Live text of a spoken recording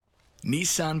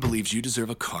Nissan believes you deserve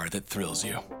a car that thrills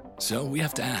you. So we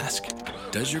have to ask,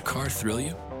 does your car thrill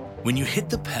you? When you hit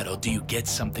the pedal, do you get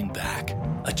something back?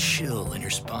 A chill in your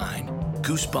spine,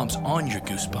 goosebumps on your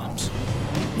goosebumps.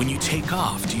 When you take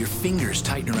off, do your fingers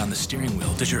tighten around the steering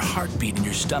wheel? Does your heart beat in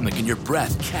your stomach and your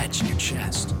breath catch in your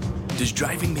chest? Does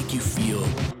driving make you feel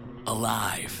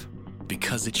alive?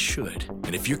 Because it should.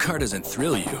 And if your car doesn't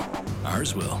thrill you,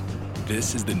 ours will.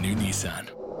 This is the new Nissan.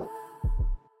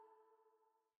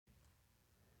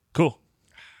 Cool.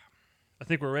 I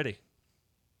think we're ready.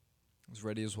 As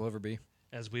ready as we'll ever be.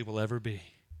 As we will ever be.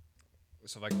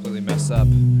 So if I completely mess up,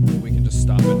 we can just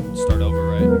stop it and start over,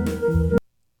 right?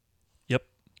 Yep.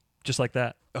 Just like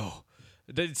that. Oh.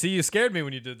 See, you scared me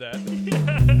when you did that.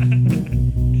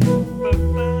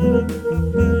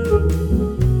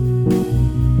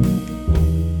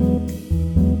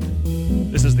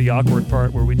 This is the awkward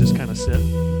part where we just kind of sit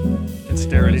and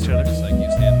stare at each other. Just like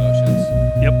use hand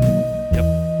motions. Yep.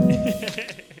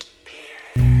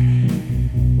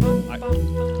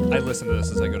 I listen to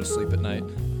this as I go to sleep at night.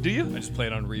 Do you? I just play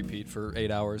it on repeat for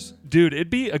 8 hours. Dude, it'd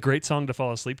be a great song to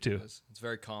fall asleep to. It's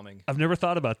very calming. I've never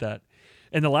thought about that.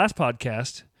 In the last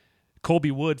podcast, Colby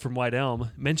Wood from White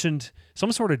Elm mentioned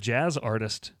some sort of jazz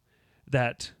artist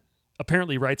that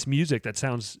apparently writes music that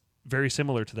sounds very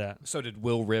similar to that. So did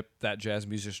Will rip that jazz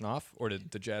musician off, or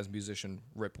did the jazz musician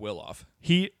rip Will off?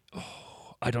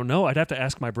 I don't know. I'd have to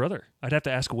ask my brother. I'd have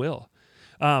to ask Will.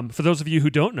 For those of you who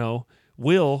don't know,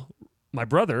 Will, my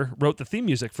brother, wrote the theme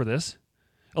music for this,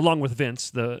 along with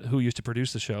Vince, who used to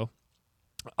produce the show.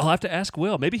 I'll have to ask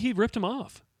Will. Maybe he ripped him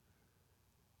off.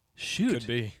 Shoot. Could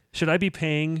be. Should I be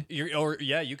paying...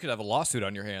 you could have a lawsuit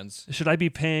on your hands. Should I be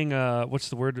paying, what's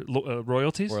the word,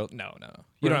 royalties? No.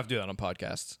 You don't have to do that on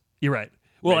podcasts. You're right.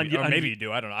 Well, maybe you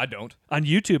do. I don't know. I don't. On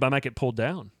YouTube, I might get pulled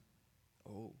down.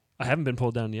 Oh. I haven't been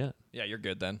pulled down yet. Yeah, you're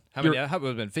good then. How many? How have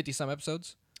it been? 50-some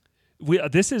episodes?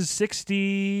 This is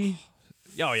 60...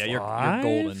 Oh, yeah, you're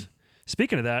golden.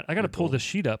 Speaking of that, I got to pull the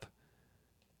sheet up.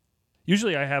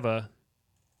 Usually I have a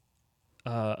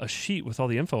sheet with all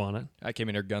the info on it. I came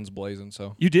in here guns blazing,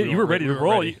 so... You did. You were ready to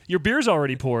roll. Ready. Your beer's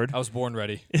already poured. I was born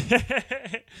ready.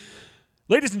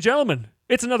 Ladies and gentlemen,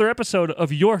 it's another episode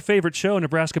of your favorite show,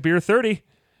 Nebraska Beer 30.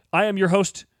 I am your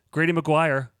host, Grady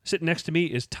McGuire. Sitting next to me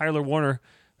is Tyler Warner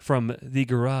from the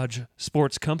Garage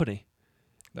Sports Company.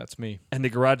 That's me. And the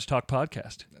Garage Talk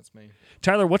Podcast. That's me.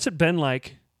 Tyler, what's it been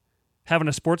like having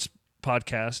a sports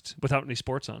podcast without any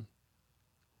sports on?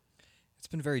 It's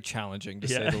been very challenging, to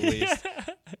say the least.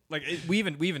 We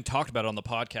even talked about it on the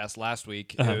podcast last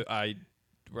week. We're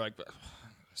like,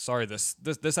 sorry, this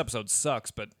episode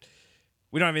sucks, but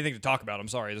we don't have anything to talk about. I'm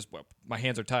sorry. My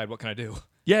hands are tied. What can I do?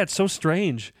 Yeah, it's so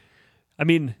strange. I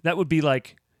mean, that would be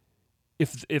like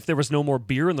if there was no more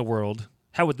beer in the world,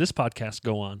 how would this podcast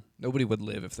go on? Nobody would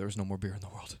live if there was no more beer in the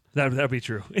world. That'd be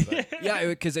true. Yeah,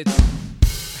 because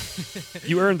it's...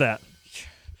 You earned that.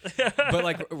 But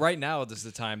like right now, this is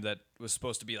the time that was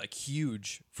supposed to be like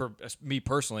huge for me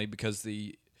personally, because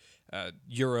the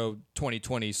Euro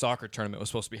 2020 soccer tournament was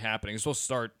supposed to be happening. It was supposed to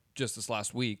start just this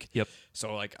last week. Yep.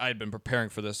 So like I had been preparing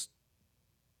for this,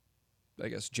 I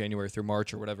guess January through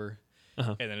March or whatever,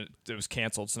 and then it was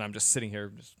canceled. So now I'm just sitting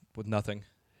here just with nothing.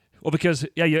 Well, because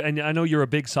and I know you're a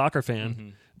big soccer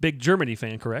fan, big Germany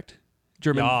fan, correct?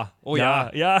 German. Yeah. Oh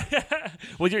yeah.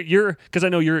 Well, you're because I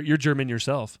know you're German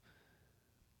yourself.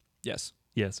 Yes.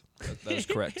 Yes. That is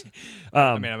correct.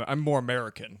 I mean, I'm more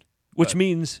American. Which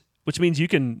means you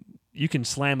can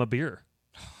slam a beer.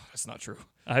 That's not true.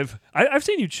 I've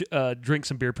seen you drink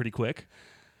some beer pretty quick.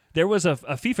 There was a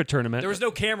FIFA tournament. There was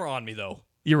no camera on me though.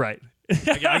 You're right.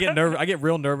 I get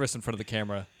real nervous in front of the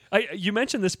camera. You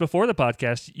mentioned this before the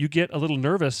podcast. You get a little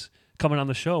nervous coming on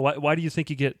the show. Why do you think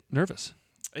you get nervous?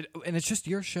 And it's just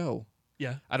your show.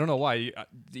 Yeah. I don't know why.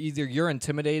 Either you're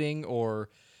intimidating or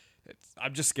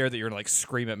I'm just scared that you're going to like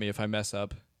scream at me if I mess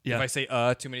up. Yeah. If I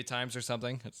say too many times or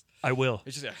something. I will.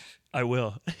 It's just I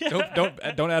will.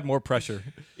 don't add more pressure.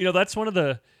 You know, that's one of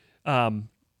the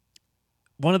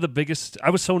biggest. I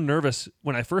was so nervous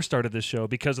when I first started this show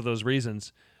because of those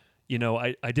reasons. You know,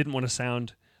 I didn't want to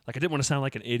sound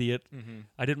like an idiot. Mm-hmm.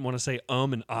 I didn't want to say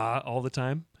and ah all the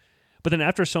time. But then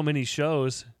after so many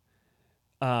shows,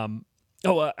 I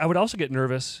would also get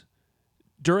nervous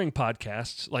during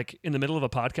podcasts. Like in the middle of a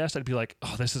podcast, I'd be like,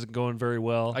 "Oh, this isn't going very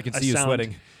well." I can see you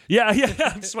sweating. Yeah,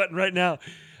 I'm sweating right now.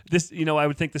 This, I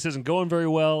would think this isn't going very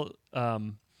well.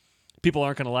 People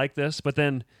aren't going to like this. But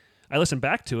then I listened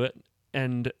back to it,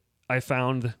 and I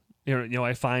found,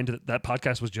 I find that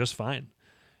podcast was just fine.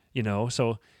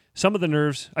 So some of the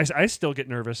nerves, I still get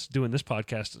nervous doing this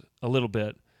podcast a little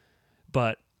bit,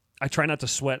 but I try not to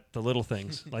sweat the little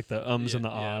things like the ums and the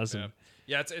ahs. Yeah. And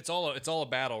Yeah, it's all a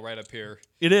battle right up here.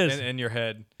 It is in your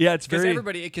head. Yeah, it's because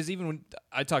very because even when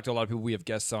I talk to a lot of people, we have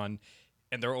guests on,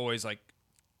 and they're always like,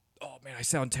 "Oh man, I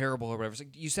sound terrible" or whatever. It's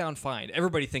like, you sound fine.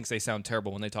 Everybody thinks they sound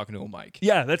terrible when they talk into a mic.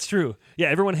 Yeah, that's true. Yeah,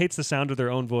 everyone hates the sound of their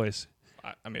own voice.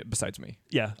 I mean, besides me.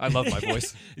 Yeah, I love my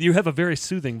voice. You have a very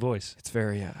soothing voice. It's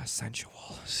very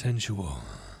sensual. Sensual.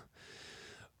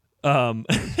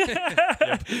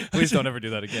 Please don't ever do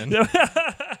that again.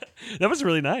 That was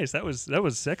really nice. That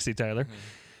was sexy, Tyler.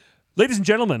 Ladies and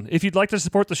gentlemen, if you'd like to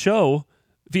support the show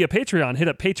via Patreon, hit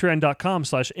up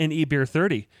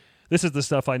patreon.com/nebeer30. This is the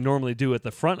stuff I normally do at the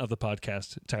front of the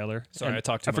podcast, Tyler. Sorry, And I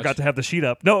talked too I forgot much. to have the sheet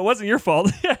up. No, it wasn't your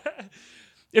fault.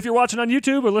 If you're watching on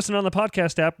YouTube or listening on the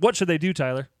podcast app, what should they do,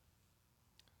 Tyler?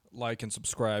 Like and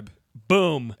subscribe.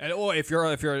 Boom. And if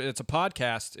you're it's a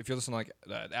podcast. If you're listening like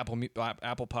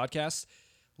Apple Podcasts,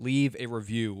 leave a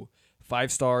review,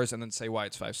 5 stars, and then say why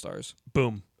it's 5 stars.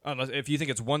 Boom. Unless if you think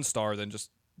it's 1 star, then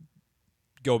just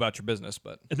go about your business.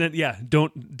 But And then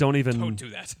don't even don't do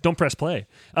that. Don't press play.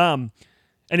 And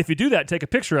if you do that, take a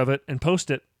picture of it and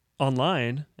post it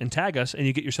online and tag us, and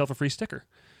you get yourself a free sticker.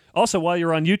 Also, while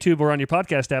you're on YouTube or on your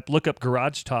podcast app, look up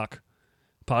Garage Talk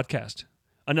Podcast,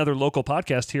 another local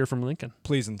podcast here from Lincoln.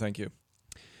 Please and thank you.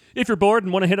 If you're bored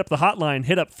and want to hit up the hotline,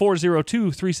 hit up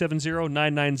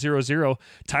 402-370-9900.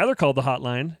 Tyler called the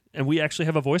hotline, and we actually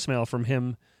have a voicemail from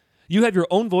him. You have your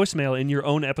own voicemail in your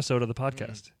own episode of the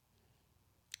podcast.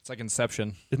 It's like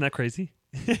Inception. Isn't that crazy?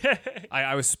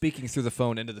 I was speaking through the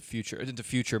phone into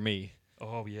future me.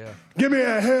 Oh, yeah. Give me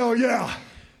a hell yeah.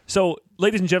 So,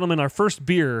 ladies and gentlemen, our first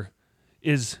beer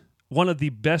is one of the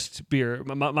best beer.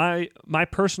 My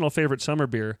personal favorite summer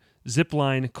beer,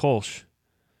 Zipline Kolsch.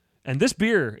 And this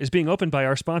beer is being opened by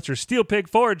our sponsor, Steel Pig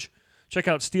Forge. Check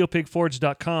out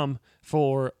steelpigforge.com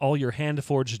for all your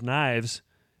hand-forged knives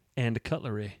and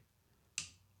cutlery.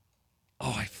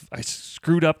 Oh, I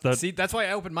screwed up the... See, that's why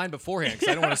I opened mine beforehand, because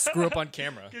I don't want to screw up on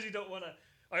camera. Because you don't want to...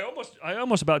 I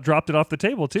almost about dropped it off the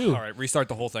table, too. All right, restart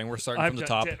the whole thing. We're starting from the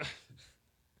top. Could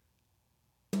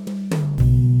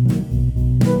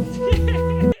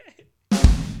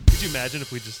you imagine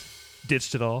if we just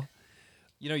ditched it all?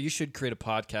 You know, you should create a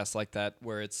podcast like that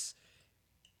where it's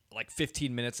like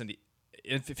 15 minutes, and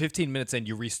in 15 minutes in,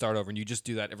 you restart over, and you just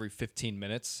do that every 15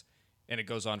 minutes, and it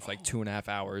goes on for like 2.5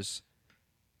 hours.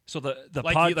 So the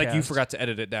Like podcast... you forgot to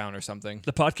edit it down or something.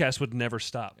 The podcast would never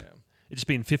stop. Yeah. It'd just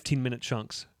be in 15-minute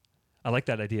chunks. I like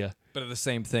that idea. But the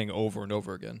same thing over and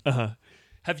over again. Uh-huh.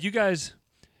 Have you guys...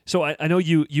 So I know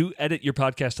you edit your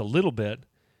podcast a little bit.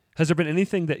 Has there been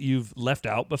anything that you've left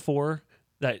out before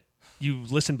that you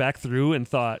listened back through and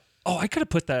thought, oh, I could have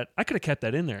kept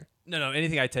that in there? No,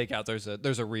 anything I take out, there's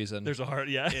a reason. There's a heart,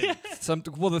 yeah.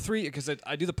 The three, because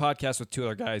I do the podcast with 2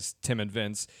 other guys, Tim and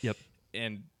Vince. Yep.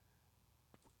 And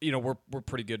you know, we're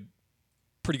pretty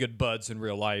good buds in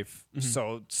real life. Mm-hmm.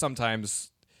 So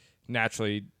sometimes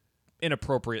naturally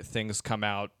inappropriate things come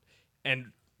out,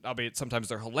 and albeit sometimes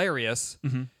they're hilarious.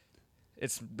 Mm-hmm.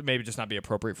 It's maybe just not be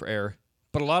appropriate for air.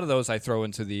 But a lot of those I throw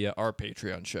into the our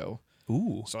Patreon show.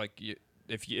 Ooh. So like,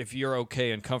 if you're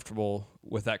okay and comfortable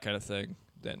with that kind of thing,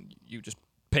 then you just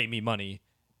pay me money,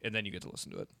 and then you get to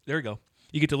listen to it. There you go.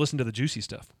 You get to listen to the juicy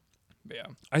stuff. But yeah.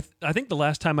 I think the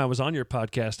last time I was on your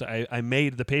podcast, I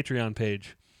made the Patreon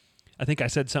page. I think I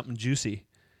said something juicy.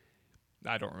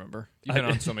 I don't remember. You've been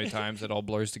on so many times, it all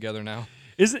blurs together now.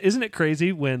 Isn't it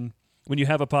crazy when you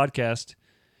have a podcast,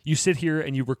 you sit here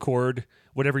and you record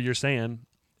whatever you're saying,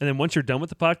 and then once you're done with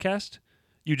the podcast,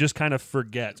 you just kind of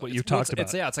forget what you've talked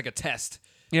about. It's like a test.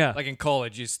 Yeah. Like in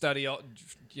college, you study all,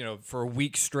 for a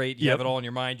week straight. You Yep. have it all in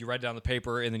your mind. You write it down on the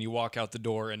paper, and then you walk out the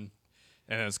door, and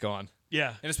then it's gone.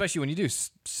 Yeah. And especially when you do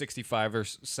 65 or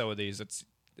so of these, it's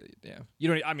you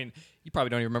don't. I mean, you probably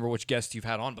don't even remember which guests you've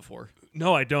had on before.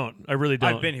 No, I don't. I really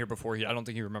don't. I've been here before. I don't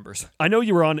think he remembers. I know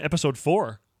you were on episode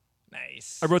 4.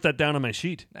 Nice. I wrote that down on my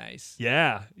sheet. Nice.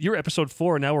 Yeah. You're episode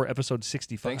 4, and now we're episode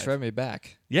 65. Thanks for having me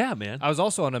back. Yeah, man. I was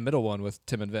also on a middle one with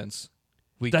Tim and Vince.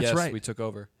 That's right. We took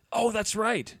over. Oh, that's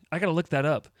right. I got to look that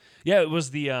up. Yeah, it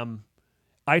was the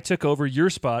I took over your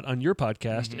spot on your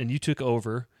podcast, and you took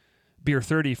over Beer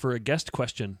 30 for a guest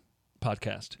question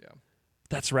podcast. Yeah.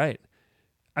 That's right.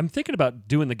 I'm thinking about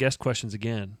doing the guest questions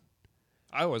again.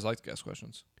 I always liked guest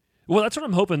questions. Well, that's what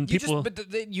I'm hoping people...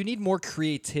 You need more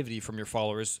creativity from your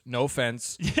followers. No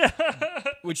offense. Yeah.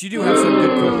 Which you do have some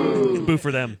good questions. Boo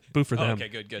for them. Boo for them.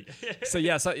 Okay, good. So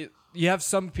you have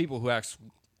some people who ask,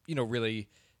 really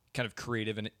kind of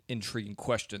creative and intriguing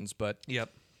questions, but Yep.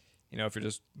 If you're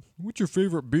just, what's your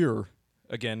favorite beer?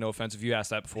 Again, no offense if you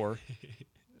asked that before.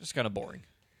 It's kind of boring.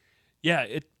 Yeah,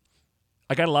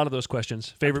 I got a lot of those questions.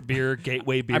 Favorite beer,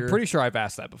 gateway beer. I'm pretty sure I've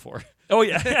asked that before. Oh,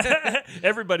 yeah.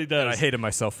 Everybody does. I hated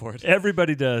myself for it.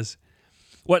 Everybody does.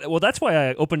 Well, that's why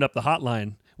I opened up the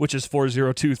hotline, which is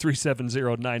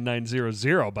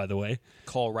 402-370-9900, by the way.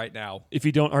 Call right now. If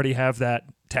you don't already have that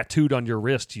tattooed on your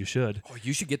wrist, you should. Oh,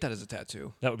 you should get that as a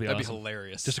tattoo. That would be That'd awesome. be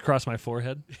hilarious. Just across my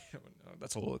forehead.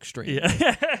 That's a little extreme.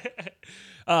 Yeah.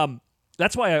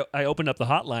 That's why I opened up the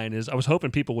hotline. Is I was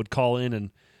hoping people would call in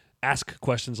and ask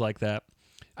questions like that.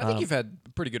 I think you've had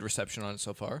pretty good reception on it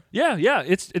so far. Yeah,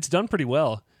 it's done pretty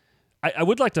well. I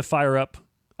would like to fire up.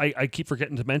 I keep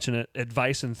forgetting to mention it.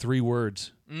 Advice in 3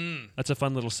 words. That's a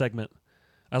fun little segment.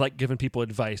 I like giving people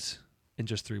advice in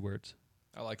just 3 words.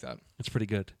 I like that. It's pretty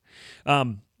good.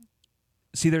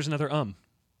 See, there's another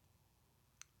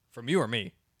From you or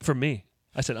me? from me.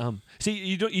 I said See,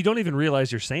 you don't even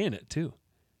realize you're saying it too.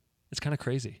 It's kind of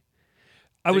crazy.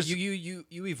 You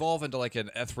evolve into like an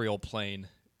ethereal plane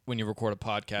when you record a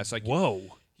podcast. Like whoa.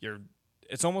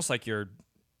 It's almost like you're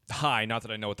high. Not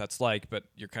that I know what that's like, but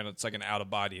it's like an out of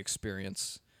body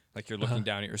experience. Like you're looking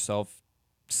down at yourself,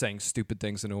 saying stupid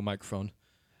things into a microphone.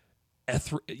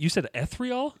 You said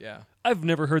ethereal? Yeah. I've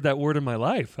never heard that word in my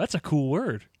life. That's a cool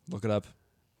word. Look it up.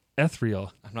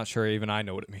 Ethereal. I'm not sure even I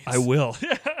know what it means. I will.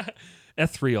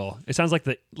 Ethereal. It sounds like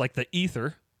the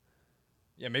ether.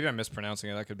 Yeah, maybe I'm mispronouncing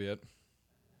it. That could be it.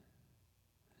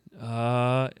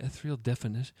 Ethereal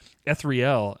definition.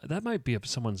 Ethereal. That might be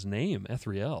someone's name.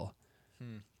 Ethereal.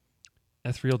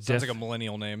 Ethereal. Sounds like a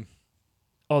millennial name.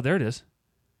 Oh, there it is.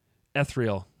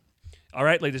 Ethereal. All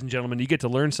right, ladies and gentlemen, you get to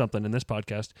learn something in this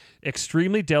podcast.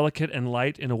 Extremely delicate and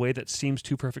light in a way that seems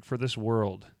too perfect for this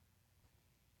world.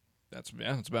 That's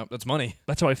money.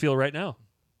 That's how I feel right now.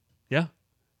 Yeah,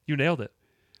 you nailed it,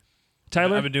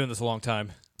 Tyler. I've been doing this a long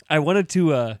time. I wanted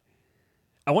to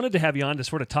have you on to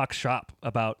sort of talk shop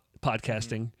about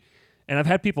podcasting, and I've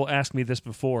had people ask me this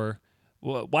before.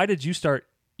 Well, why did you start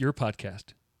your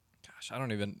podcast? Gosh, I don't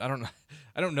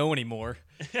know anymore.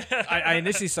 I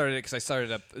initially started it because I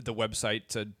started up the website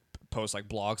to post like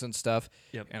blogs and stuff.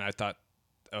 Yep. And I thought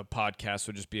a podcast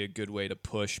would just be a good way to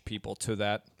push people to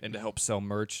that and to help sell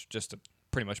merch, just to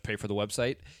pretty much pay for the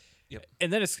website. Yep.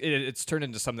 And then it's turned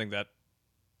into something that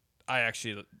I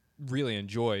actually really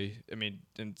enjoy. I mean,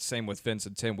 and same with Vince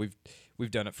and Tim. We've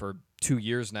done it for 2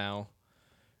 years now,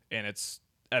 and at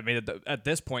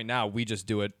this point now, we just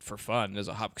do it for fun as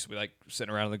a hobby because we like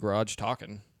sitting around in the garage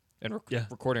talking and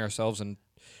recording ourselves and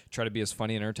try to be as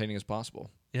funny and entertaining as possible.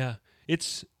 Yeah,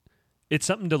 it's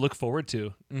something to look forward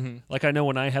to. Mm-hmm. Like I know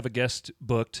when I have a guest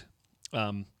booked,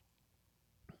 like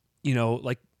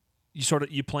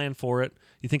you plan for it.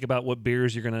 You think about what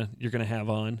beers you're gonna have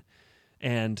on,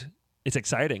 and it's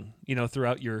exciting.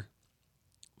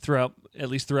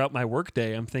 Throughout my work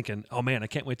day, I'm thinking, oh man, I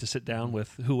can't wait to sit down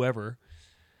with whoever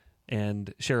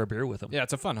and share a beer with them. Yeah,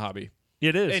 it's a fun hobby.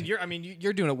 It is. And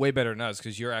you're doing it way better than us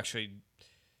because you're actually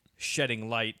shedding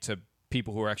light to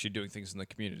people who are actually doing things in the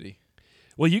community.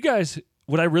 Well, you guys,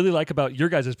 what I really like about your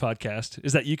guys' podcast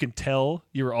is that you can tell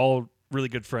you're all really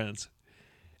good friends.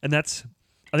 And I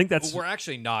think that's... Well, we're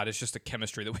actually not. It's just a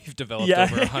chemistry that we've developed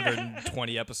over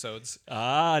 120 episodes.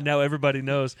 Now everybody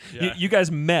knows. Yeah. You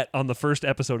guys met on the first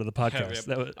episode of the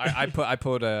podcast. I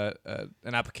put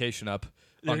an application up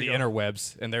on the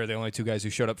interwebs, and they're the only 2 guys who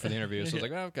showed up for the interview. So I was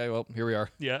like, okay, well, here we are.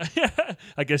 Yeah.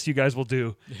 I guess you guys will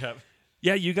do. Yeah.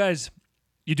 Yeah, you guys,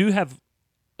 you do have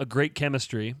a great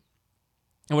chemistry.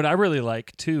 And what I really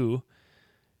like, too,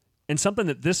 and something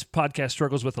that this podcast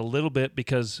struggles with a little bit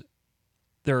because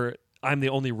I'm the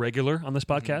only regular on this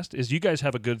podcast, is you guys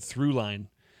have a good through line.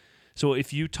 So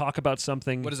if you talk about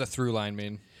something... What does a through line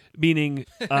mean? Meaning,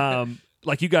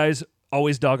 like you guys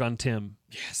always dog on Tim.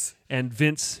 Yes. And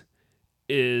Vince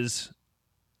is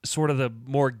sort of the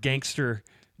more gangster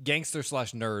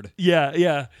 /nerd.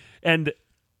 Yeah. And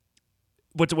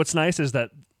what's nice is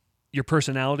that your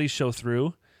personalities show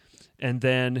through, and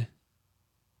then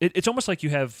it's almost like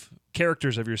you have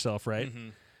characters of yourself, right? Mm-hmm.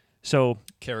 So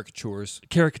Caricatures.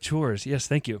 Yes,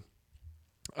 thank you.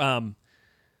 And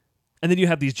then you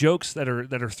have these jokes that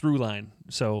are through line.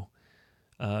 So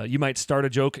you might start a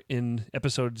joke in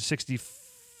episode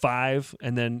 65,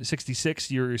 and then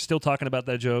 66 you're still talking about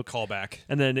that joke. Callback.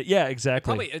 And then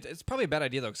exactly. It's probably a bad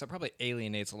idea though, because that probably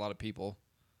alienates a lot of people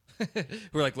who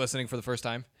are like listening for the first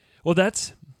time. Well,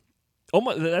 that's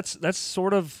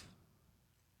sort of,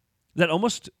 that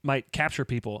almost might capture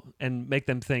people and make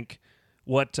them think,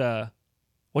 what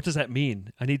does that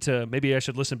mean? Maybe I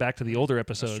should listen back to the older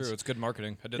episodes. That's true. It's good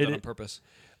marketing. I did that on purpose.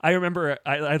 I remember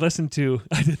I listened to,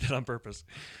 I did that on purpose.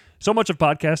 So much of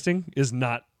podcasting is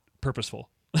not purposeful.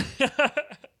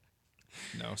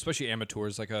 No, especially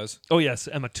amateurs like us. Oh yes,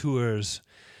 amateurs.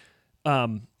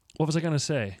 What was I gonna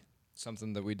say?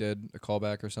 Something that we did, a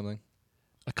callback or something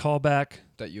A callback.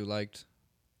 that you liked.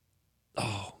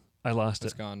 Oh, I lost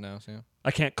It's it. gone now. So yeah.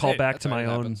 I can't call Hey, back that's to all my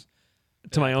right, it own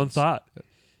happens. thought.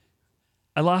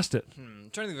 I lost it. I'm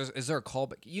trying to think. Is there a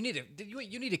callback? You need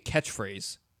a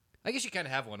catchphrase. I guess you kind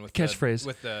of have one with Catchphrase.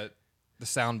 with the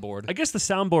soundboard. I guess the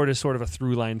soundboard is sort of a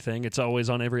through line thing. It's always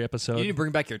on every episode. You need to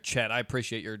bring back your Chet. I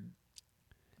appreciate your.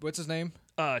 What's his name?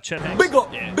 Chet Hanks. Big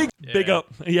up, big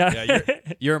up. Yeah. Yeah,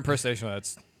 your impersonation of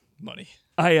that's money.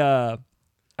 I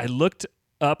looked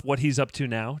up what he's up to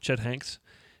now, Chet Hanks,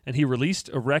 and he released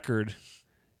a record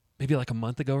maybe like a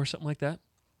month ago or something like that.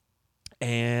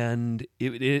 And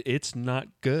it's not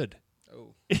good.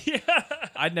 Oh, Yeah.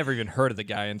 I'd never even heard of the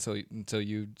guy until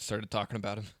you started talking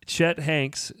about him. Chet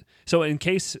Hanks. So in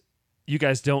case you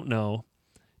guys don't know,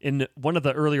 in one of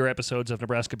the earlier episodes of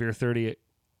Nebraska Beer 30,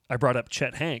 I brought up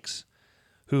Chet Hanks,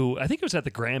 who I think it was at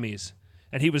the Grammys,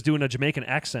 and he was doing a Jamaican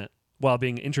accent while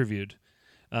being interviewed.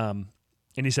 And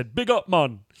he said, "Big up,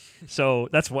 man." So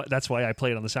that's why I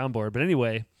played on the soundboard. But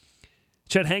anyway,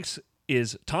 Chet Hanks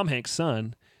is Tom Hanks'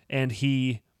 son, and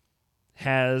he's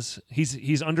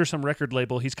under some record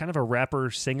label. He's kind of a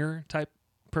rapper singer type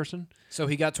person. So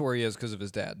he got to where he is because of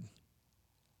his dad.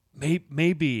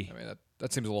 Maybe. I mean,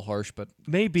 that seems a little harsh, but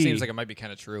Maybe. seems like it might be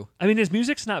kind of true. I mean, his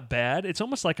music's not bad. It's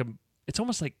almost like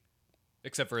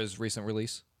Except for his recent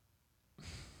release.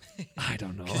 I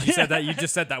don't know. You said that. You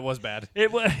just said that was bad.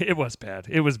 It was bad.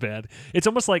 It was bad. It's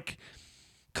almost like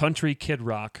country Kid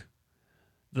Rock,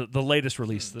 the latest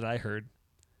release that I heard.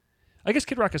 I guess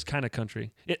Kid Rock is kind of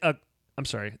country. I'm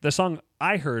sorry. The song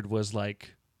I heard was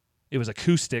like it was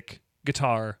acoustic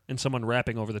guitar and someone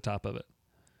rapping over the top of it.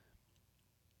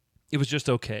 It was just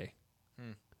okay.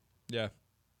 Yeah.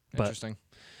 But- Interesting.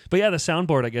 But yeah, the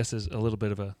soundboard I guess is a little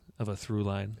bit of a through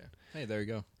line. Yeah. Hey, there you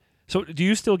go. So do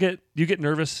you still get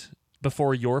nervous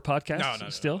before your podcast? No.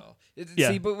 Still? No. Yeah.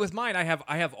 See, but with mine, I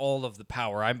have all of the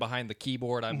power. I'm behind the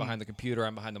keyboard. I'm behind the computer.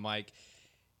 I'm behind the mic.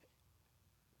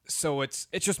 So it's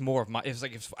just more of my. It's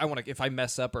like if I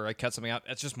mess up or I cut something out,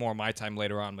 it's just more of my time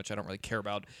later on, which I don't really care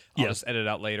about. I'll just edit it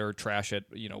out later, trash it,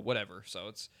 whatever. So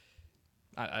it's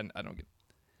I don't get.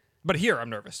 But here I'm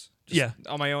nervous. Just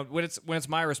on my own when it's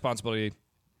my responsibility.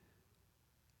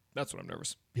 That's when I'm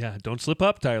nervous. Yeah, don't slip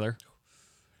up, Tyler.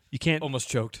 You can't. Almost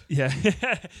choked. Yeah,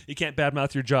 you can't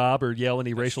badmouth your job or yell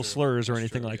any racial slurs or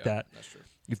anything like that. That's true.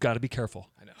 You've got to be careful.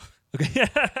 I know. Okay.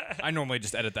 I normally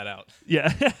just edit that out.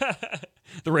 Yeah,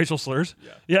 the racial slurs.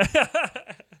 Yeah.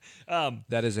 Yeah.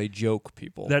 That is a joke,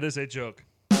 people. That is a joke.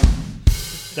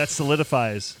 That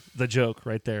solidifies the joke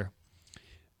right there.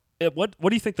 What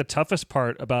do you think the toughest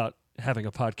part about having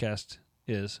a podcast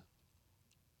is?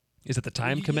 Is it the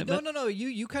time commitment? No.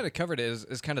 You kind of covered it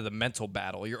as kind of the mental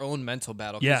battle, your own mental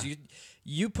battle. Yeah.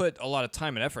 You put a lot of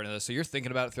time and effort into this, so you're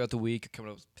thinking about it throughout the week,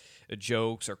 coming up with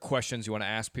jokes or questions you want to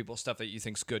ask people, stuff that you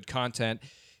think's good content,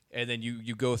 and then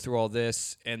you go through all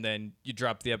this, and then you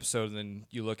drop the episode, and then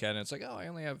you look at it, and it's like, oh, I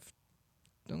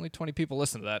only 20 people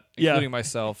listen to that, including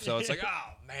myself. So it's like,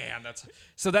 oh man,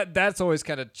 that's always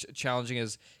kind of challenging,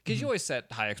 is because you always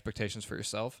set high expectations for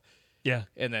yourself. Yeah.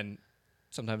 And then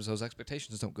sometimes those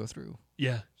expectations don't go through.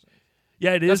 Yeah.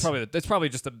 Yeah, it is. That's probably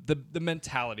just the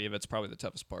mentality of it's probably the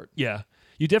toughest part. Yeah.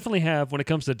 You definitely have, when it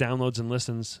comes to downloads and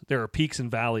listens, there are peaks and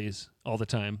valleys all the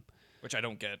time. Which I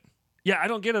don't get. Yeah, I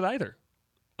don't get it either.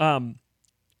 And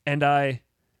that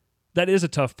is a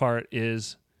tough part,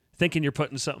 is thinking you're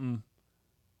putting something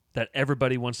that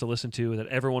everybody wants to listen to, that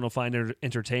everyone will find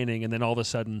entertaining, and then all of a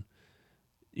sudden,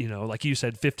 like you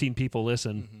said, 15 people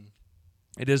listen.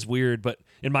 Mm-hmm. It is weird, but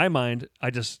in my mind,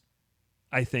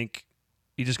 I think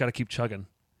you just got to keep chugging,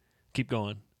 keep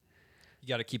going. You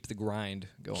got to keep the grind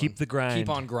going. Keep the grind. Keep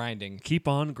on grinding. Keep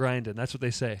on grinding. That's what they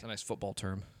say. It's a nice football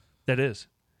term. That is.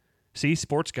 See,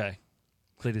 sports guy,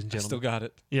 ladies and gentlemen. Still got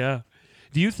it. Yeah.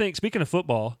 Do you think, speaking of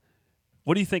football,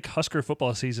 what do you think Husker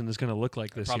football season is going to look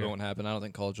like this year? Probably won't happen. I don't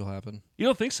think college will happen. You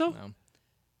don't think so? No.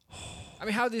 I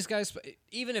mean, how are these guys,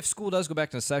 even if school does go back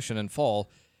to session in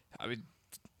fall, I mean,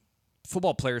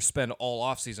 football players spend all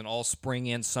offseason, all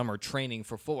spring and summer training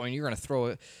for football. And you're going to throw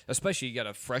it, especially you got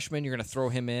a freshman, you're going to throw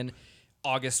him in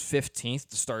August 15th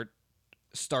to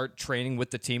start training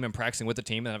with the team and practicing with the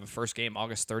team and have a first game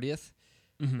August 30th.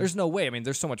 Mm-hmm. There's no way. I mean,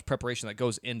 there's so much preparation that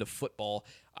goes into football.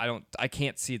 I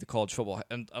can't see the college football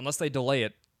unless they delay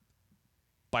it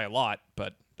by a lot,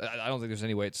 but I don't think there's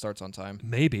any way it starts on time.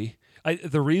 Maybe.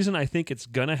 The reason I think it's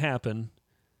going to happen,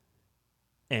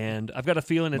 and I've got a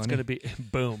feeling it's going to be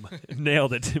boom,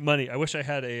 nailed it. Money. I wish I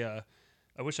had.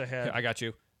 I got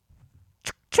you.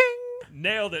 Ching!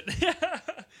 Nailed it.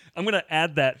 I'm gonna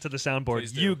add that to the soundboard.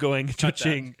 Please do. You going Cut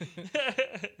cha-ching.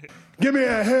 Give me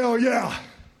a hell yeah.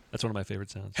 That's one of my favorite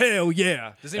sounds. Hell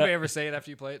yeah! Does anybody ever say it after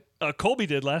you play it? Colby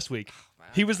did last week.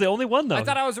 He was the only one though. I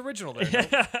thought I was original there.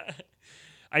 No?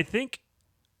 I think,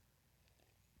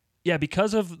 yeah,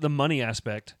 because of the money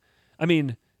aspect. I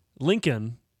mean,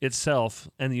 Lincoln itself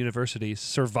and the university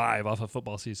survive off a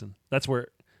football season. That's where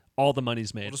all the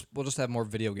money's made. We'll just have more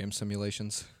video game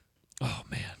simulations. Oh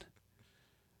man,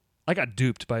 I got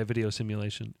duped by a video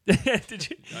simulation. Did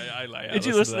you? Did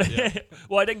you listen? To that, yeah.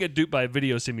 Well, I didn't get duped by a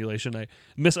video simulation. I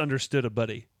misunderstood a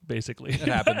buddy, basically. It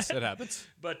happens. It happens.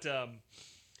 But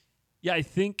yeah, I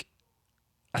think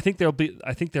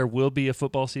there will be a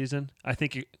football season. I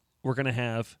think we're going to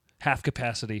have half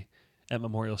capacity at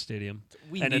Memorial Stadium,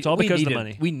 it's all because of the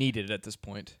money. We need it at this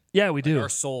point. Yeah, we do. Our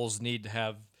souls need to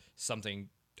have something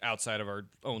outside of our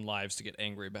own lives to get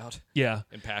angry about. Yeah,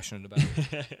 and passionate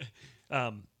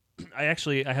about.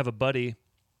 I have a buddy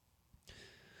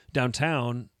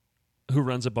downtown who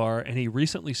runs a bar, and he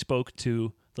recently spoke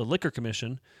to the Liquor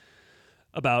Commission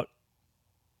about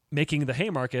making the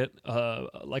Haymarket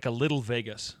like a little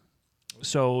Vegas.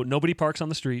 So nobody parks on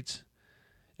the streets,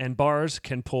 and bars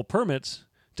can pull permits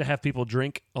to have people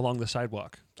drink along the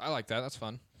sidewalk. I like that. That's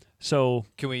fun. So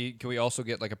Can we also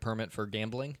get like a permit for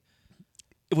gambling?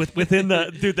 within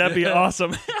the dude, that'd be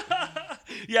awesome.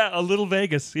 Yeah, a little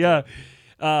Vegas. Yeah.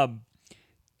 Oh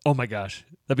my gosh,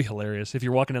 that'd be hilarious if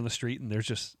you're walking down the street and there's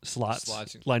just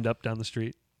slots lined up down the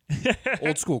street.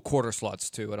 Old school quarter slots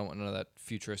too. I don't want none of that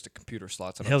futuristic computer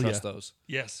slots. I don't Hell trust yeah. those.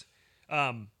 Yes.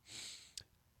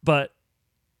 But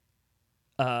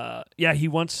yeah, he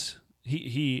went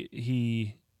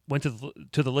to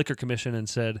the Liquor Commission and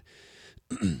said,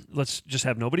 let's just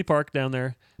have nobody park down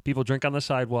there. People drink on the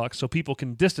sidewalk so people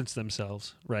can distance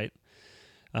themselves, right?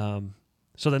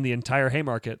 So then the entire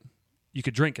Haymarket, you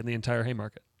could drink in the entire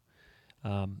Haymarket.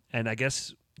 And I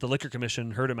guess the Liquor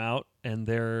Commission heard him out, and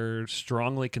they're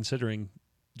strongly considering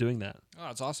doing that. Oh,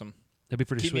 that's awesome. That'd be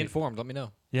pretty Keep sweet. me informed. Let me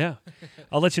know. Yeah.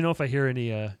 I'll let you know if I hear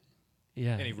any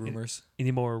Any rumors?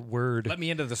 any more word. Let me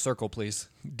into the circle, please.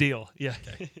 Deal. Yeah.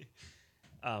 Okay.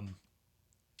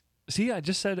 See, I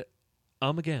just said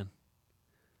again.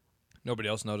 Nobody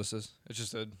else notices. It's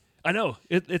just a I know.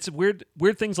 It's weird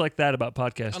things like that about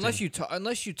podcasting.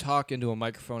 unless you talk into a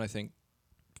microphone, I think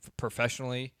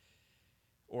professionally,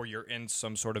 or you're in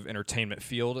some sort of entertainment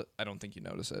field, I don't think you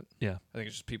notice it. Yeah. I think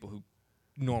it's just people who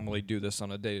normally do this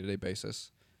on a day-to-day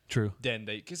basis. True. Then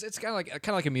because it's kind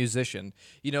of like a musician.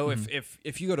 You know,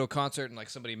 if you go to a concert and like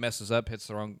somebody messes up, hits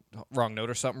the wrong note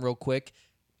or something real quick,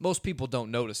 most people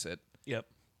don't notice it. Yep.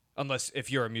 Unless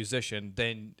if you're a musician,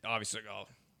 then obviously, oh,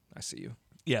 I see you.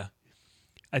 Yeah.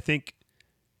 I think,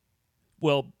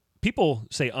 well, people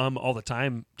say all the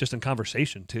time just in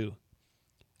conversation too.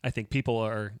 I think people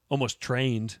are almost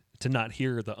trained to not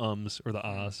hear the ums or the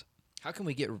ahs. How can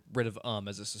we get rid of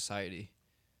as a society?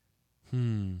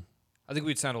 I think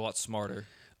we'd sound a lot smarter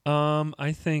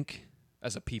I think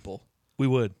as a people. we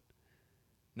would.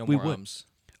 No We more would. ums.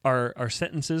 Our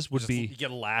sentences would You be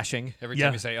get a lashing every yeah.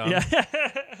 time you say Yeah.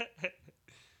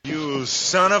 You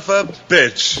son of a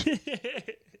bitch.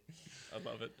 I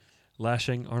love it.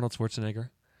 Lashing Arnold Schwarzenegger.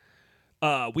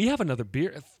 We have another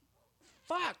beer.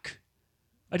 Fuck.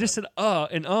 I just said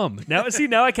and Now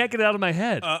now I can't get it out of my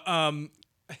head.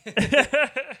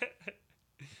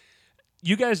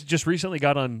 You guys just recently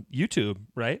got on YouTube,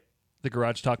 right? The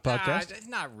Garage Talk podcast.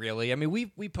 Not really. I mean, we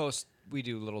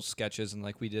do little sketches and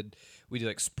like we do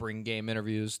like spring game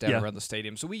interviews down around the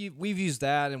stadium. So we've used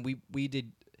that, and we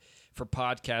did for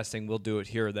podcasting. We'll do it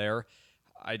here or there.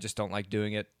 I just don't like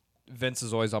doing it. Vince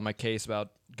is always on my case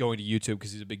about going to YouTube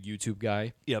because he's a big YouTube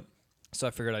guy. Yep. So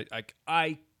I figured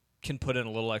I can put in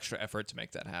a little extra effort to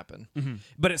make that happen. Mm-hmm.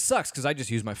 But it sucks because I just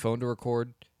use my phone to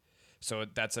record. So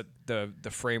that's the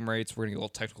frame rates. We're going to get a little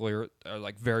technical here,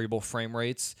 like variable frame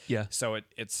rates. Yeah. So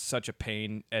it's such a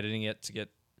pain editing it to get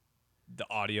the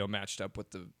audio matched up with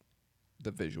the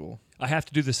visual. I have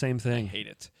to do the same I thing. hate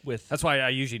it. That's why I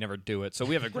usually never do it. So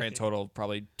we have a grand total of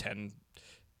probably 10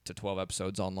 to 12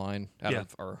 episodes online out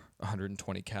of our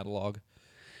 120 catalog.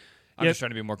 I'm just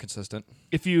trying to be more consistent.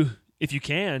 If you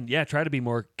can, try to be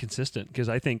more consistent, because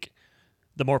I think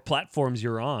the more platforms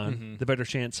you're on, the better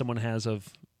chance someone has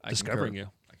of discovering you.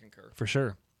 I concur. For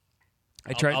sure.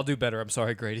 I'll do better. I'm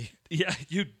sorry, Grady. Yeah,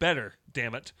 you'd better,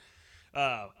 damn it.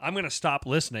 I'm going to stop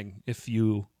listening if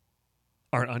you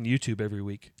aren't on YouTube every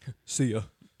week. See ya.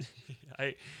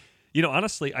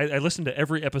 Honestly, I listen to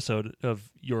every episode of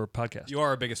your podcast. You are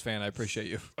our biggest fan. I appreciate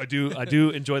you. I do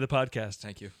enjoy the podcast.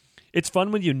 Thank you. It's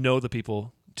fun when you know the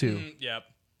people too. Yeah.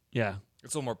 Yeah.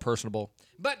 It's a little more personable.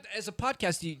 But as a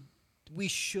podcast, we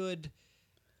should,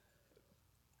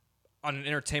 on an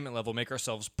entertainment level, make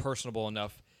ourselves personable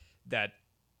enough that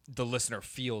the listener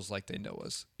feels like they know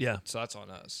us. Yeah. So that's on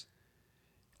us.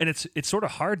 And it's sort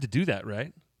of hard to do that,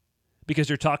 right? Because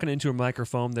you're talking into a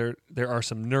microphone. There are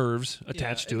some nerves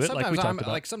attached to it, like we talked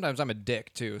about. Like sometimes I'm a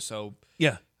dick too. So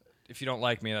yeah, if you don't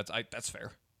like me, that's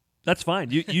fair. that's fine.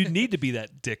 You need to be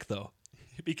that dick though,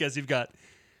 because you've got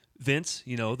Vince,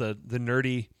 the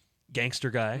nerdy gangster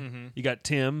guy. Mm-hmm. You got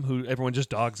Tim, who everyone just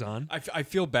dogs on. I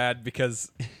feel bad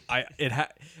because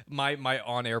my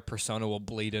on-air persona will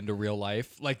bleed into real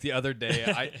life. Like the other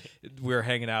day, we were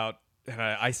hanging out and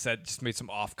I made some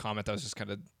off comment that was just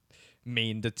kind of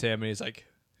mean to Tim, and he's like,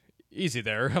 "Easy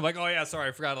there." I'm like, "Oh yeah, sorry,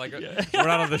 I forgot. Like we're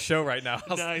not on the show right now.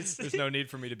 Nice. There's no need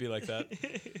for me to be like that."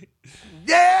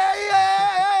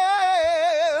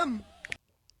 Yeah!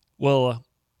 Well,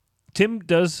 Tim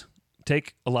does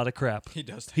take a lot of crap. He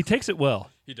does. He takes it well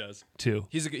He does. too.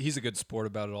 He's a good sport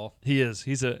about it all. He is.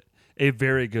 He's a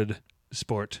very good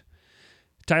sport.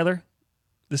 Tyler,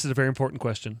 this is a very important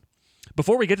question.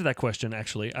 Before we get to that question,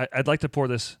 actually, I'd like to pour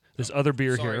this other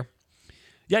beer sorry. here.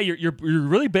 Yeah, you're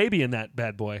really babying that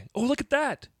bad boy. Oh, look at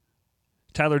that!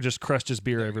 Tyler just crushed his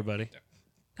beer, everybody. Yeah.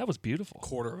 That was beautiful.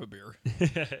 Quarter of a beer.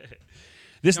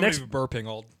 This I'm next gonna be burping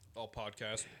all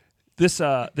podcast.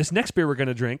 this next beer we're going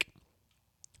to drink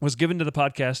was given to the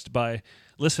podcast by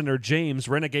listener James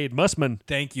Renegade Mussman.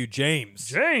 Thank you, James.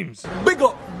 James,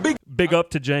 Big big up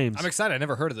to James. I'm excited. I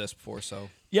never heard of this before, so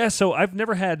Yeah, so I've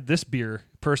never had this beer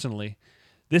personally.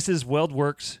 This is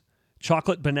WeldWerks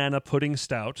Chocolate Banana Pudding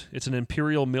Stout. It's an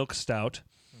Imperial Milk Stout.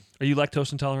 Are you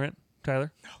lactose intolerant,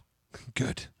 Tyler? No.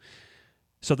 Good.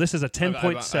 So this is a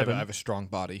 10.7. I have a strong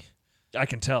body. I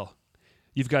can tell.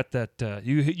 You've got that.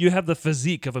 You have the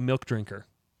physique of a milk drinker.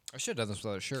 I should have done this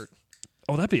without a shirt.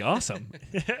 Oh, that'd be awesome.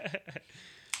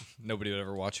 Nobody would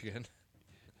ever watch again.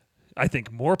 I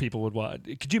think more people would watch.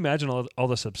 Could you imagine all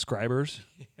the subscribers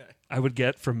I would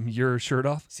get from your shirt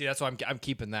off? See, that's why I'm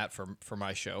keeping that for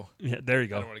my show. Yeah, there you I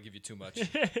go. don't want to give you too much.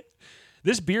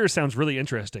 This beer sounds really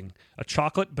interesting. A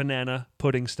chocolate banana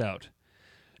pudding stout.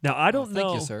 Now I don't know.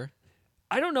 Thank you, sir.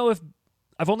 I don't know if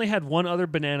I've only had one other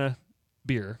banana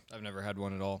beer, I've never had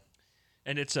one at all.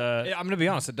 and it's I'm gonna be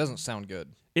honest. It doesn't sound good.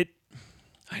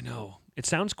 I know it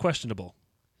sounds questionable.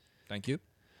 Thank you.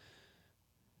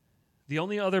 The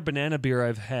only other banana beer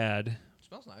I've had,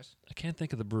 Smells nice. I can't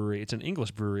think of the brewery. It's an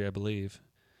English brewery, I believe,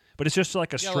 but it's just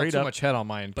like a straight too up much head on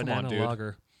mine. Come banana on, dude.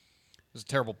 lager. It's a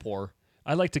terrible pour.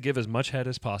 I like to give as much head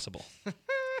as possible.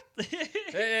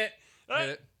 Hit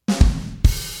it.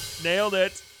 Nailed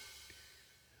it.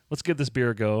 Let's give this beer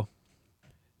a go.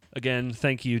 Again,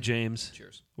 thank you, James.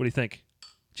 Cheers. What do you think?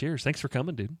 Cheers. Thanks for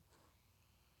coming, dude.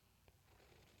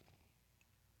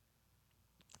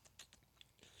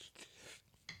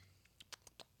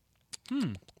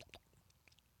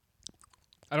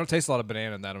 I don't taste a lot of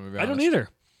banana in that. I'm gonna be I honest. don't either.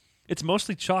 It's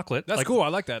mostly chocolate. That's like, cool. I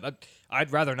like that.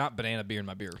 I'd rather not banana beer in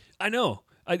my beer. I know.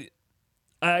 I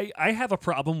have a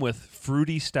problem with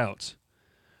fruity stouts.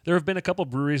 There have been a couple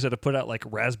breweries that have put out like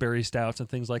raspberry stouts and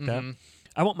things like that.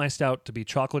 I want my stout to be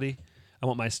chocolatey. I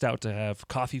want my stout to have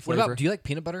coffee What flavor. about? Do you like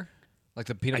peanut butter? Like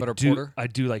the peanut butter do, porter? I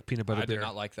do like peanut butter I do beer.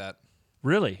 not like that.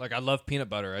 Really? Like I love peanut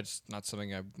butter. It's not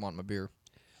something I want in my beer.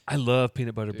 I love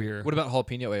peanut butter beer. What about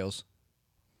jalapeno ales?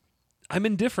 I'm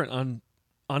indifferent on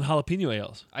jalapeno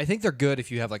ales. I think they're good if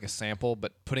you have like a sample,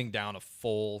 but putting down a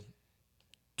full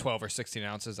 12 or 16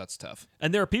 ounces, that's tough.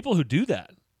 And there are people who do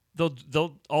that.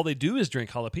 They'll all they do is drink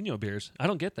jalapeno beers. I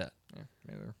don't get that. Yeah,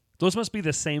 maybe they're- Those must be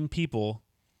the same people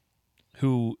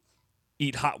who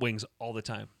eat hot wings all the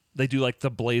time. They do like the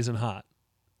blazing hot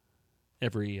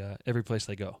every place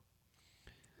they go.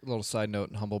 A little side note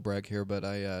and humble brag here, but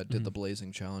I did the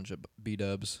blazing challenge at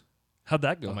B-Dubs How'd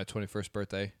that go? on my 21st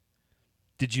birthday.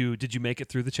 Did you make it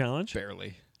through the challenge?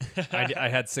 Barely. I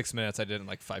had 6 minutes. I did it in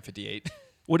like 5:58.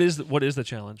 What is the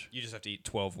challenge? You just have to eat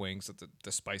 12 wings with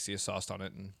the spiciest sauce on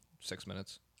it in 6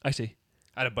 minutes. I see.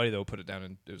 I had a buddy though put it down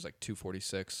and it was like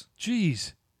 2:46.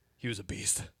 Jeez, He was a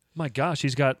beast. my gosh,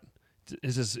 he's got.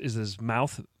 Is his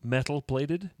mouth metal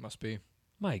plated? Must be.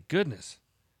 My goodness.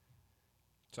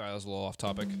 Sorry, that was a little off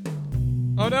topic.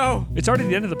 Oh no! It's already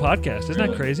the end of the podcast. Isn't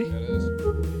that crazy? It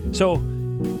is. So,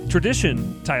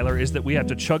 tradition, Tyler, is that we have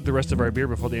to chug the rest of our beer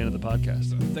before the end of the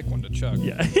podcast. It's a thick one to chug.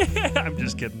 Yeah, I'm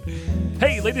just kidding.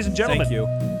 Hey, ladies and gentlemen. Thank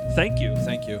you. Thank you.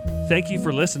 Thank you. Thank you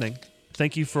for listening.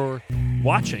 Thank you for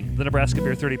watching the Nebraska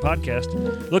Beer 30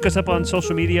 podcast. Look us up on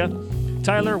social media.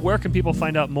 Tyler, where can people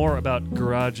find out more about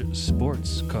Garage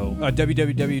Sports Co.?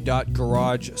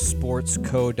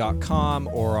 www.garagesportsco.com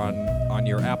or on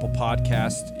your Apple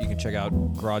Podcast. You can check out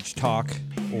Garage Talk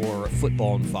or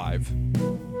Football in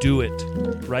 5. do it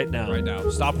right now. Right now.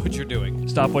 Stop what you're doing.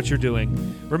 Stop what you're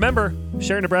doing. Remember,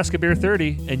 share Nebraska Beer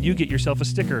 30 and you get yourself a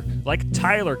sticker like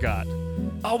Tyler got.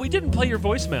 Oh, we didn't play your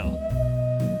voicemail.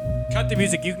 Cut the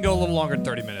music. You can go a little longer than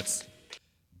 30 minutes.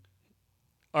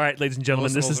 All right, ladies and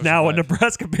gentlemen, this is Listen, now a listen,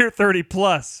 Nebraska Beer 30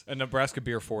 Plus. A Nebraska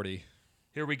Beer 40.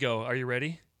 Here we go. Are you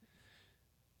ready?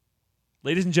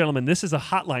 Ladies and gentlemen, this is a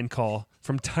hotline call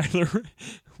from Tyler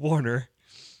Warner,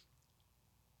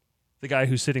 the guy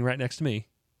who's sitting right next to me.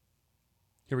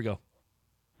 Here we go.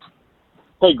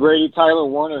 Hey, Grady, Tyler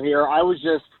Warner here. I was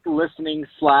just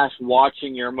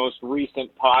listening/watching your most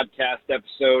recent podcast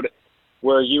episode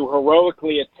where you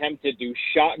heroically attempted to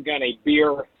shotgun a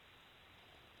beer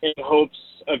in hopes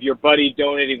of your buddy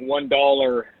donating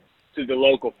 $1 to the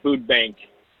local food bank.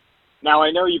 Now,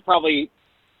 I know you probably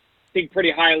think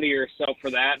pretty highly of yourself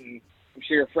for that, and I'm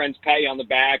sure your friends pat you on the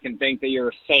back and think that you're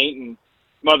a saint and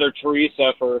Mother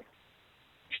Teresa for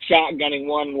shotgunning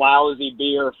one lousy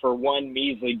beer for one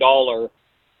measly $1.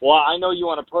 Well, I know you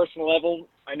on a personal level.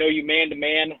 I know you man to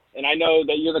man, and I know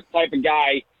that you're the type of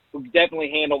guy who can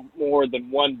definitely handle more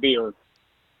than one beer.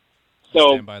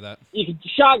 So Stand by that. you can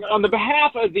shotgun on the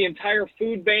behalf of the entire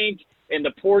food bank and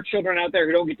the poor children out there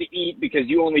who don't get to eat because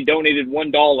you only donated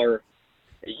 $1.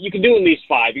 You can do at least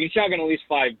 5. You can shotgun at least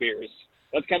 5 beers.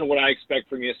 That's kind of what I expect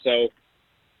from you. So,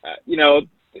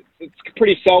 it's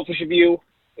pretty selfish of you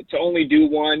to only do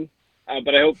one,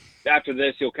 but I hope after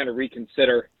this you'll kind of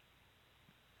reconsider.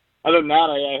 Other than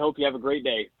that, I hope you have a great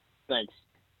day. Thanks.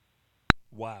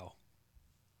 Wow.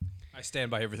 I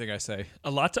stand by everything I say.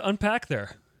 A lot to unpack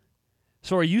there.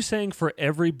 So are you saying for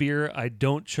every beer I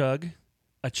don't chug,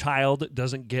 a child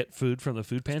doesn't get food from the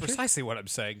food pantry? Precisely what I'm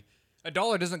saying.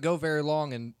 $1 doesn't go very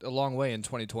long and a long way in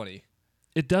 2020.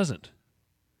 It doesn't.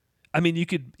 I mean, you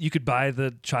could buy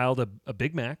the child a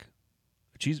Big Mac,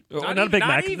 a cheese, not a Big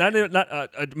Mac, not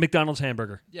a McDonald's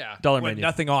hamburger. Yeah, dollar with menu.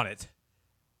 nothing on it.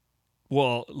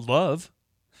 Well, love.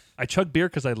 I chug beer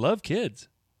because I love kids.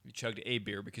 You chugged a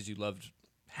beer because you loved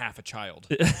half a child.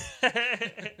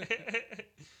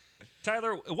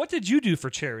 Tyler, what did you do for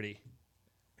charity?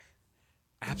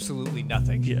 Absolutely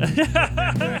nothing. Yeah.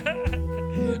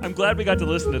 I'm glad we got to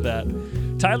listen to that.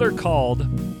 Tyler called.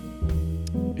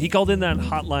 He called in that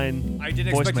hotline. I didn't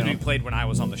expect it to voicemail. be played when I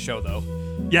was on the show, though.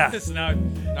 Yeah. So now I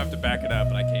have to back it up,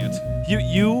 and I can't.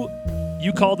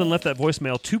 You called and left that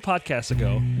voicemail 2 podcasts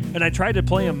ago, and I tried to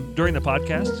play him during the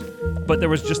podcast, but there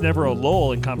was just never a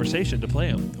lull in conversation to play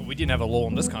him. We didn't have a lull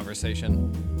in this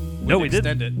conversation. No, we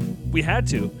didn't didn't. extend it. We had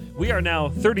to. We are now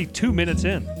 32 minutes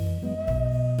in.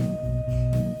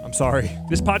 I'm sorry.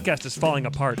 This podcast is falling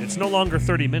apart. It's no longer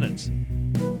 30 minutes.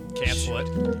 Cancel it.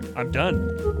 I'm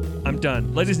done.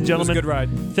 Ladies and gentlemen, It was a good ride.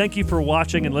 thank you for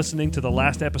watching and listening to the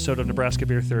last episode of Nebraska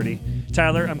Beer 30.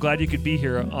 Tyler, I'm glad you could be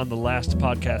here on the last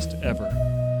podcast ever.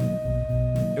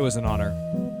 It was an honor.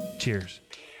 Cheers.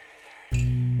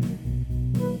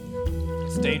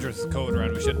 It's dangerous with COVID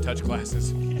around. We shouldn't touch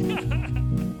glasses.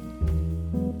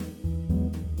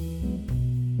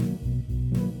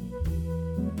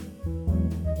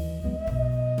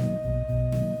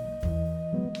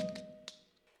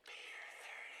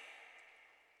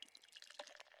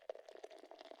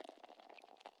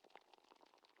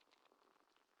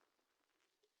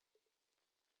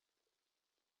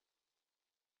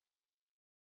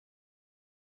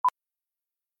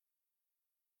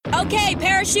 Okay,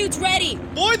 parachutes ready.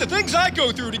 Boy, the things I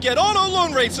go through to get auto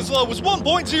loan rates as low as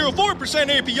 1.04%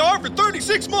 APR for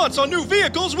 36 months on new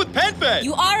vehicles with PenFed.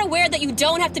 You are aware that you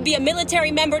don't have to be a military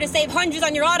member to save hundreds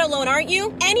on your auto loan, aren't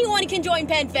you? Anyone can join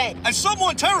PenFed. As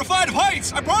someone terrified of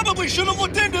heights, I probably should have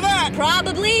looked into that.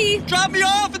 Probably. Drop me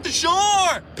off at the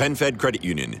shore. PenFed Credit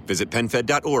Union. Visit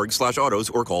PenFed.org/autos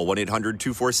or call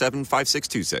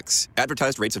 1-800-247-5626.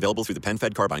 Advertised rates available through the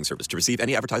PenFed car buying service. To receive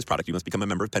any advertised product, you must become a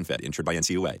member of PenFed, insured by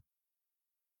NCUA.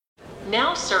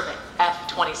 Now serving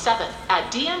F27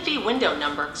 at DMV window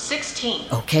number 16.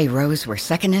 Okay, Rose, we're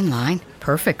second in line.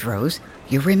 Perfect, Rose.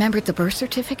 You remembered the birth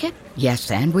certificate? Yes,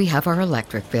 and we have our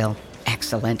electric bill.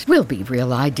 Excellent. We'll be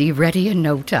Real ID ready in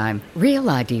no time. Real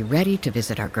ID ready to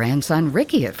visit our grandson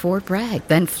Ricky at Fort Bragg,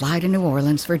 then fly to New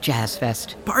Orleans for Jazz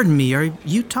Fest. Pardon me, are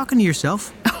you talking to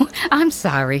yourself? Oh, I'm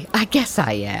sorry. I guess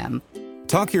I am.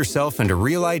 Talk yourself into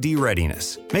Real ID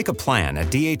readiness. Make a plan at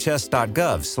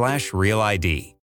dhs.gov/RealID.